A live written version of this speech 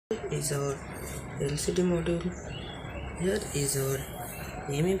is our LCD module. Here is our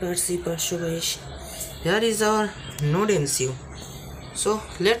MEPC Parshovish. Here is our node MCU. So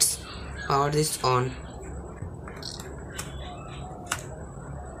let's power this on.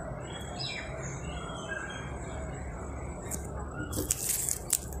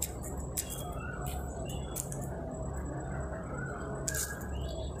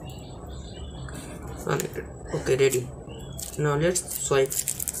 Connected. Okay, ready. Now let's swipe.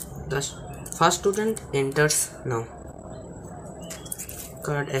 The first student enters now.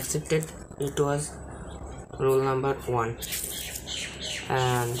 Card accepted. It was roll number 1,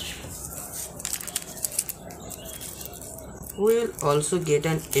 and we will also get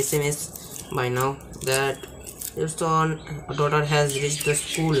an SMS by now that your son daughter has reached the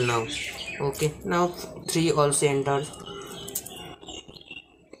school now. Okay, now 3 also entered.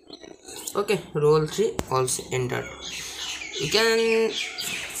 Okay, roll 3 also entered. We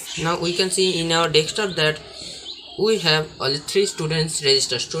can see in our desktop that we have only 3 students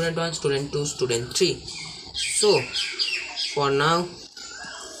registered: student 1, student 2, student 3. So for now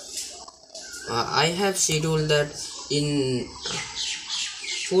I have scheduled that in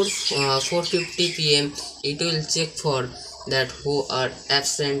 4:50 p.m. it will check for that who are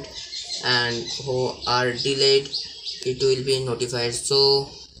absent and who are delayed. It will be notified, so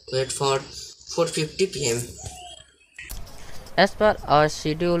wait for 4:50 p.m. As per our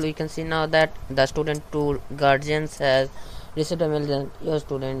schedule, we can see now that the student 2 guardians has received a mail that your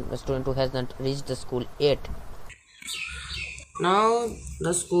the student 2 has not reached the school yet. Now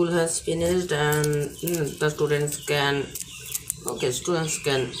the school has finished and the students can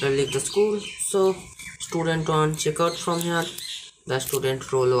leave the school. So student 1 check out from here. The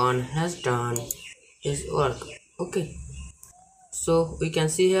student roll 1 has done his work. Okay, so we can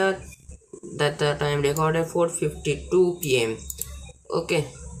see here that the time recorded 4:52 p.m. Okay,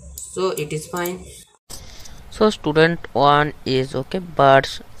 so it is fine. So student 1 is okay, but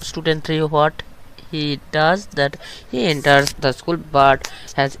student 3, what he does that he enters the school but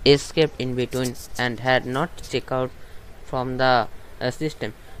has escaped in between and had not checked out from the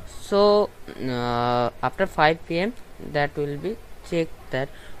system. So after 5 p.m. that will be checked that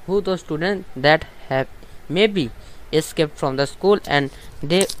who those students that have maybe escaped from the school, and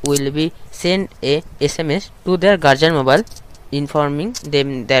they will be send a SMS to their guardian mobile informing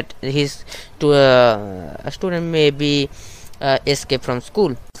them that his a student may be escaped from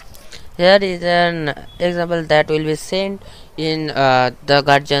school. Here is an example that will be sent in the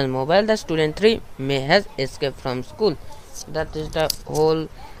guardian mobile. The student 3 may has escaped from school. That is the whole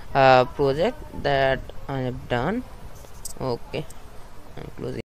project that I have done. Okay, I'm closing.